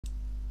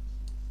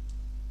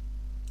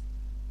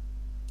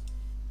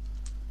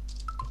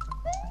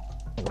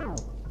I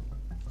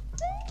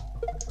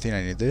think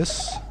I need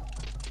this.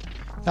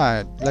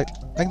 Like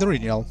the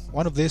original.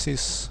 One of these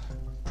is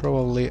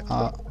probably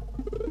a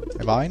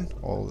vine.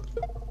 All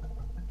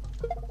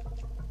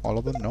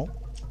of them? No,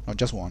 no,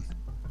 just one.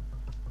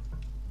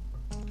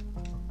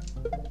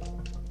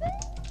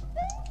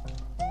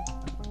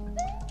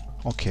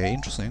 Okay,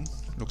 interesting.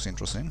 Looks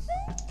interesting.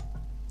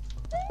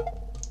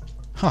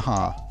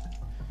 Haha.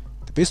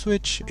 The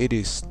P-switch, it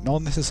is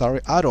not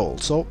necessary at all.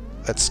 So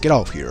let's get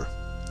out of here.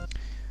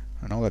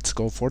 And now let's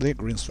go for the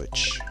green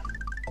switch.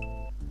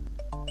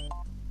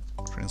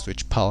 Green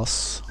switch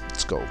palace.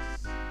 Let's go.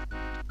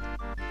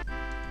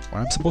 What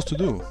am I supposed to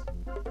do?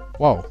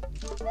 Wow.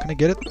 Can I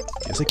get it?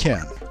 Yes, I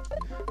can.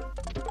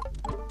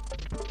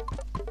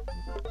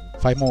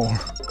 5 more.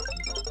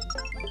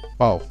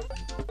 Wow.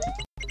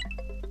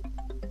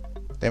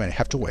 Damn it, I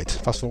have to wait.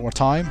 Fast forward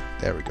time.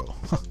 There we go.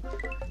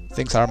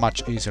 Things are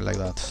much easier like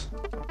that.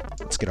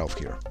 Let's get off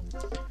here.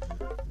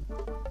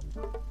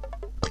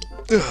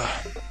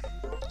 Ugh.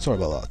 Sorry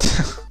about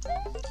that.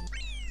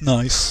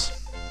 Nice.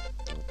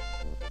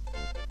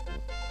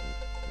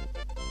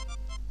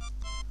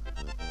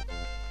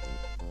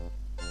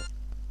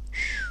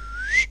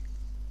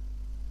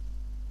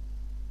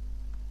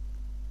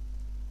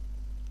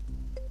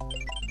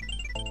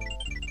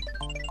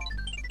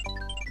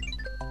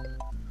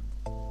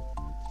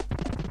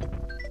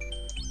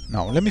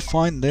 Now let me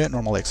find the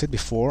normal exit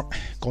before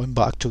going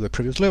back to the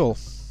previous level.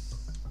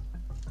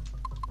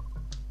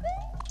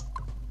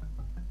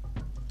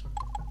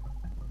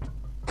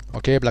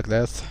 Okay, Black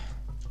Death.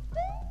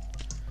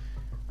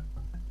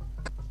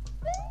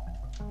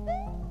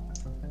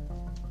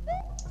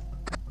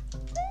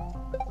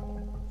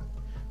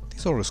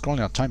 This auto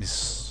scrolling at times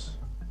is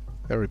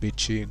very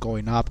bitchy,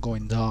 going up,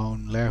 going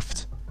down,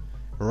 left,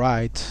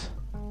 right,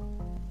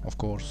 of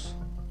course.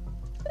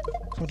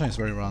 Sometimes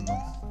very random.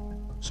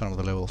 Some of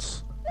the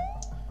levels.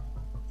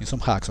 In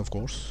some hacks, of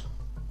course.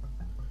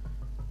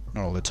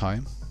 Not all the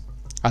time.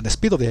 And the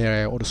speed of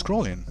the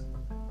auto-scrolling.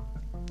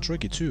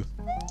 Tricky too.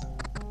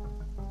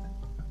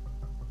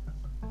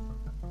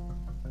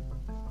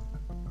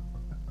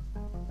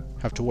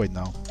 Have to wait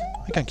now.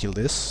 I can kill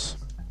this.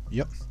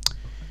 Yep.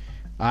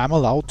 I'm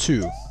allowed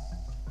to.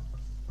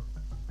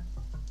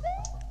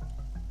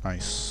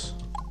 Nice.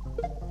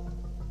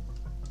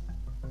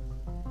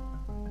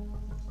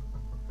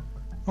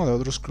 No, the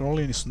auto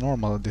scrolling is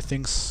normal. The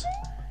things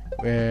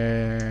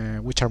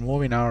which are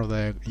moving are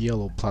the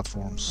yellow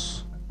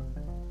platforms,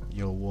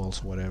 yellow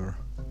walls, whatever.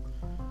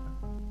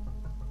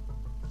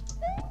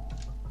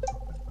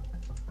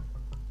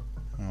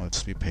 Oh,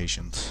 let's be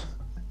patient.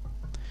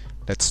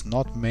 Let's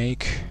not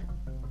make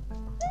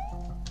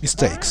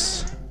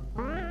mistakes.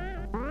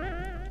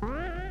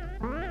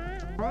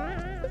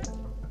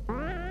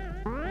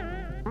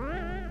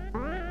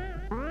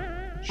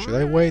 Should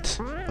I wait?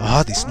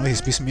 Ah, this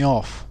noise is pissing me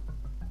off.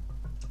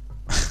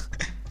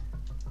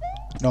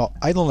 No,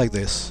 I don't like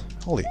this.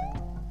 Holy.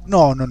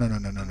 No, no, no, no,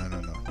 no, no, no, no,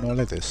 no. No,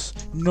 like this.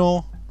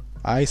 No.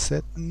 I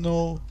said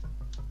no.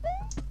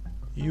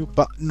 You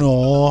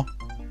no.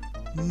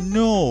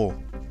 No.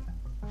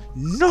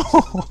 No.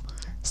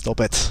 Stop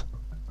it.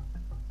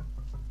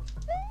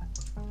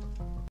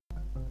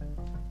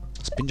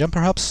 Spin jump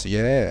perhaps?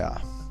 Yeah.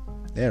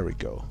 There we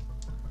go.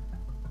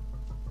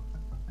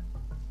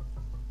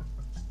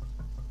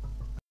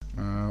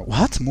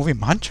 What? Moving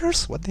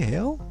munchers? What the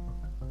hell?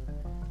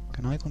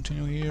 Can I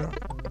continue here?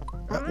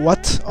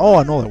 What? Oh,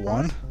 another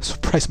one.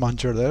 Surprise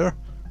muncher there.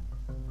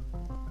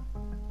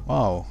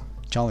 Wow.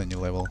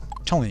 Challenging level.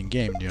 Challenging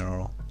game in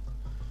general.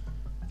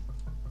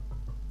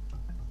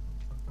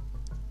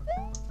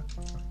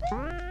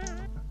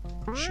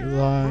 Should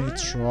I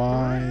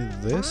try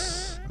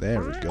this?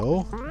 There we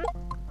go.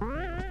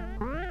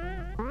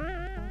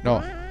 No.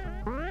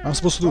 What am I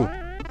supposed to do?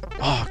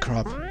 Ah,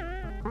 crap.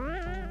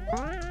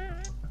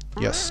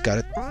 Yes, got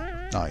it.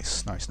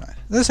 Nice, nice, nice.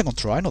 The second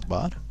try, not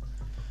bad.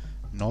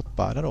 Not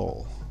bad at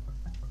all.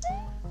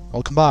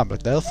 Welcome back,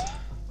 Black Death.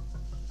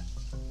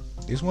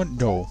 This one?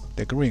 No,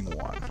 the green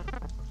one.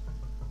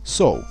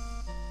 So.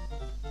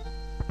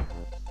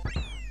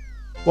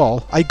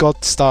 Well, I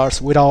got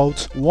stars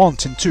without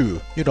wanting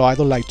to. You know, I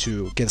don't like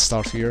to get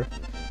stars here.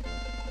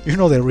 You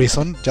know the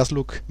reason. Just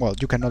look. Well,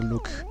 you cannot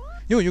look.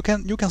 You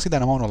can see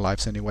the amount of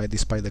lives anyway,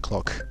 despite the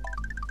clock.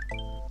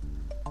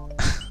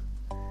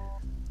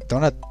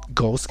 Donut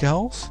Ghost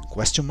Cows?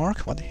 Question mark?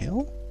 What the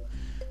hell?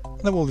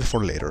 That will be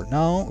for later.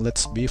 Now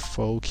let's be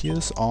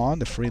focused on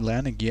the free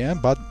land again,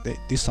 but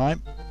this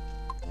time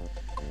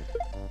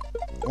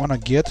wanna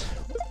get.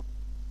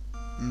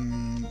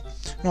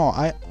 No,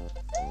 I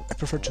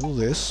prefer to do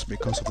this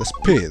because of the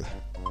speed.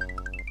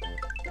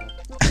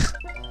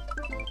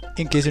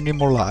 In case you need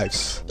more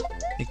lives.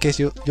 In case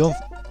you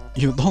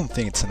don't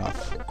think it's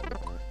enough.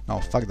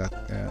 No, fuck that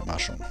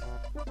mushroom.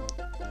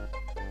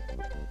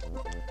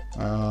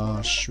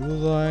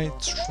 Should I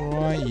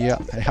try? Yeah,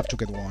 I have to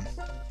get one.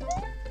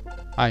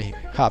 I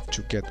have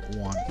to get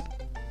one.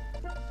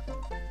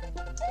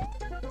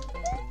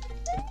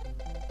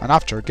 And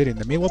after getting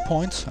the middle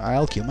point,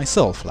 I'll kill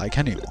myself like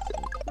an emo.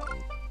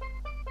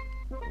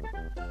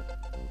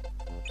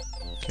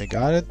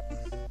 got it.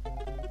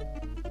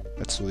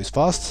 Let's do this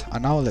fast,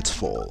 and now let's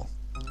fall.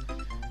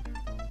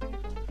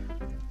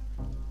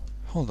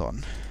 Hold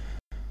on.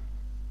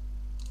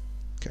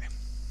 Okay.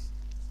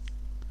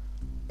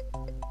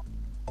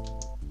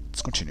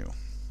 Let's continue.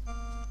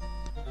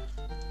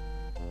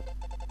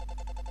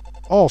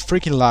 Oh,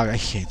 freaking lag, I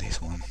hate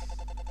this one.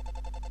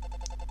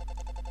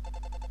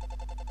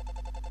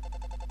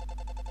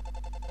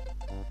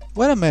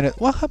 Wait a minute,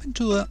 what happened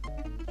to the...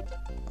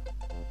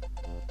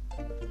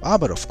 Ah,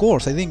 but of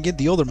course, I didn't get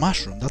the other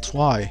mushroom, that's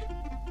why.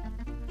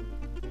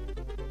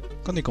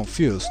 Got me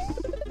confused.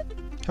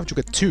 You have to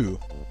get 2.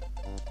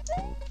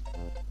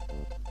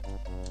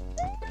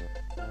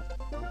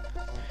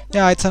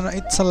 Yeah,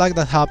 it's a lag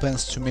that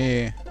happens to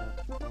me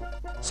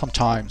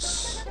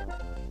sometimes.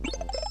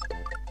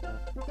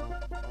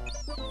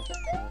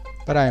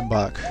 But I am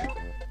back.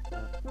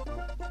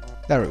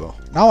 There we go.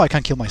 Now I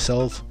can kill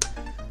myself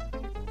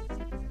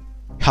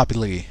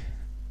happily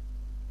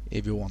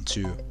if you want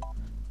to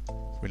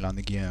reland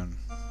again.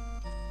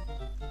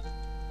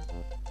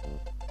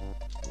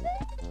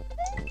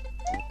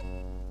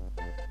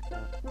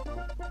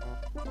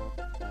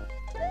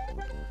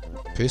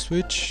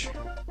 P-switch.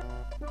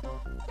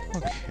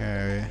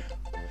 Okay.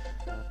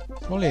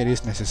 Probably it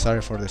is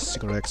necessary for the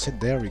secret exit.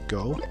 There we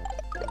go.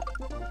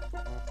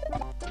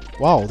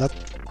 Wow, that...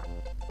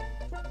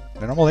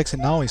 The normal exit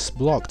now is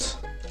blocked.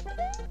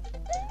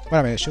 Wait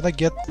a minute, should I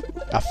get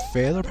a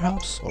feather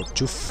perhaps? Or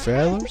 2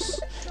 feathers?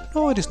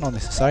 No, it is not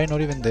necessary,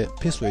 not even the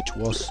P-switch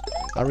was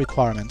a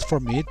requirement for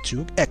me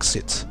to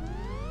exit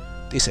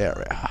this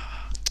area.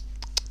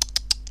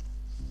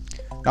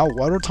 Now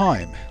water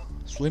time,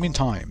 swimming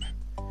time,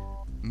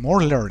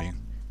 more learning.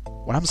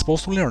 What I'm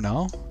supposed to learn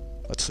now?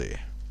 Let's see.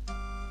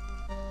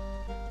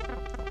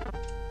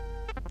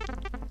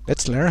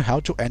 Let's learn how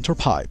to enter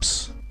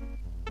pipes.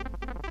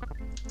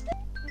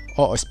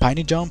 Oh, a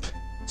spiny jump?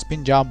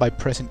 Spin jump by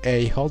pressing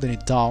A, holding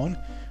it down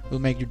will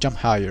make you jump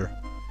higher.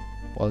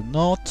 While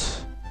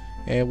not,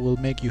 it will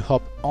make you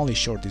hop only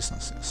short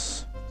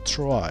distances.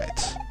 Try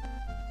it.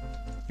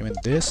 Even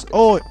this?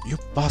 Oh, you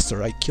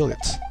bastard, I killed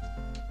it.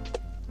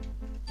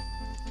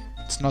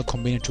 It's not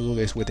convenient to do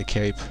this with the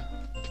cape.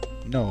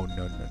 No,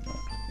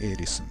 it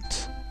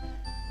isn't.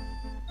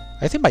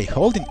 I think by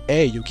holding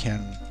A you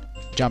can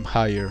jump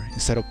higher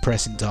instead of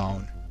pressing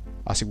down,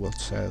 as it was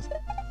said.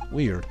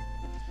 Weird.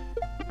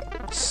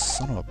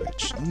 Son of a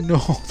bitch. No,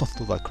 don't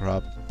do that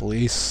crap,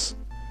 please.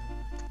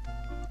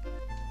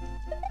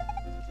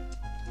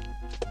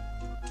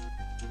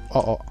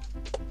 Uh-oh.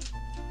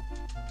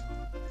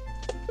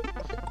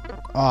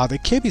 Ah, the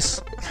cape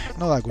is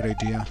not a good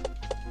idea.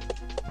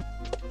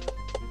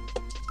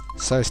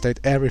 Save state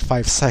every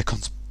 5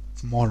 seconds,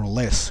 more or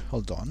less.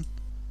 Hold on.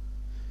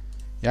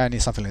 Yeah, I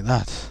need something like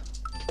that.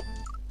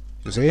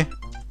 You see?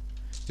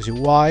 You see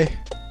why?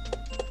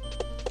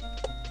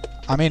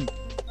 I mean,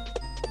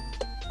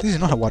 this is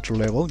not a water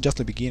level, just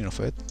the beginning of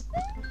it.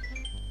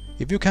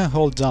 If you can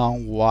hold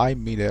down Y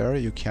midair,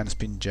 you can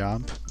spin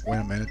jump. Wait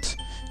a minute.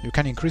 You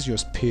can increase your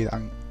speed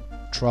and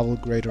travel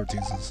greater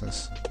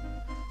distances.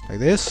 Like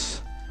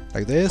this.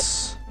 Like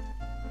this.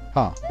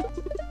 Huh.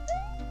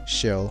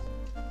 Shell.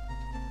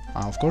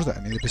 Of course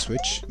I need the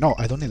P-switch. No,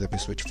 I don't need the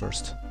P-switch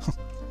first.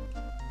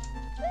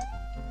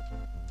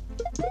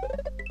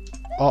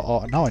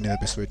 Oh, now I need a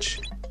P-switch.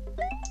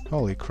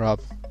 Holy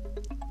crap.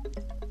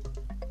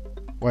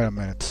 Wait a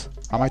minute.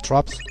 Am I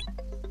trapped?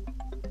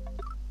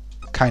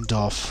 Kind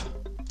of.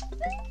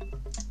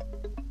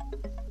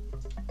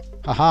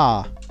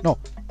 Haha! No!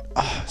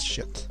 Ah,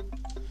 shit.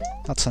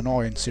 That's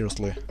annoying,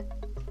 seriously.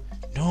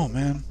 No,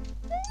 man.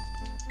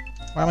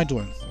 What am I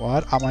doing?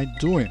 What am I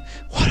doing?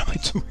 What am I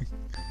doing?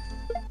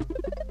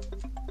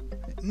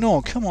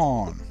 No, come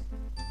on!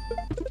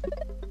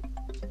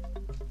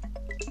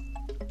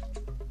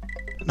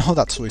 No,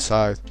 that's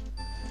suicide.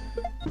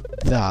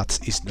 That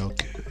is no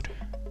good.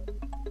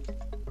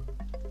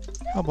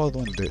 How about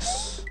doing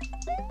this?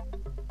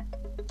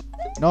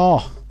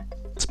 No!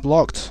 It's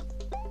blocked.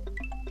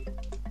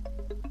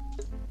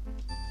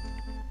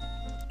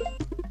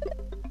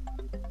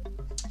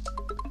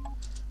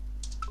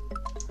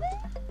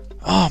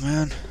 Oh,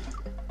 man.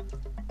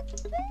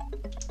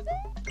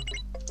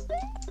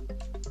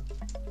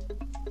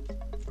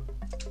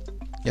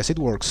 Yes, it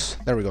works.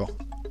 There we go.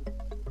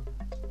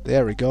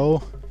 There we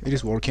go. It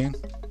is working.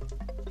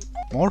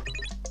 More?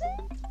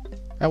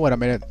 Oh, wait a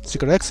minute.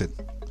 Secret exit.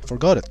 I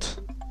forgot it.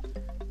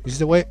 This is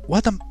the way.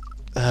 What am...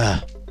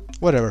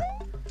 whatever.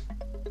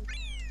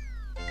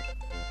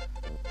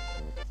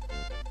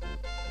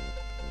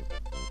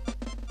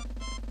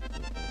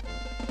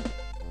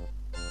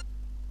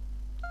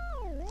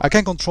 I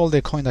can control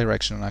the coin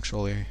direction,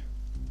 actually.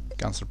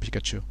 Cancer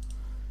Pikachu.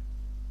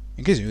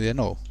 In case you didn't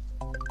know.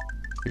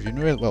 If you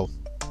knew it, well,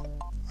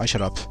 I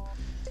shut up.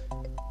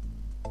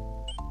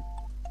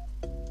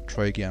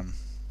 Try again.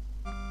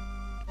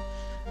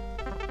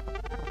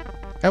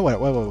 Hey, wait.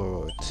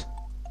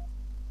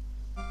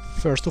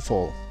 First of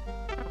all,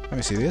 let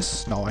me see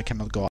this. No, I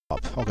cannot go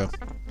up. Okay,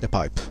 the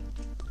pipe.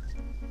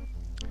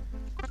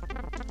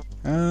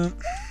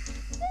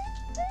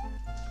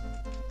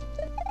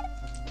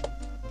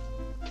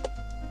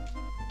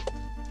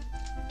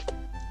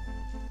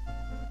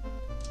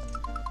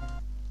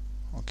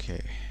 Okay.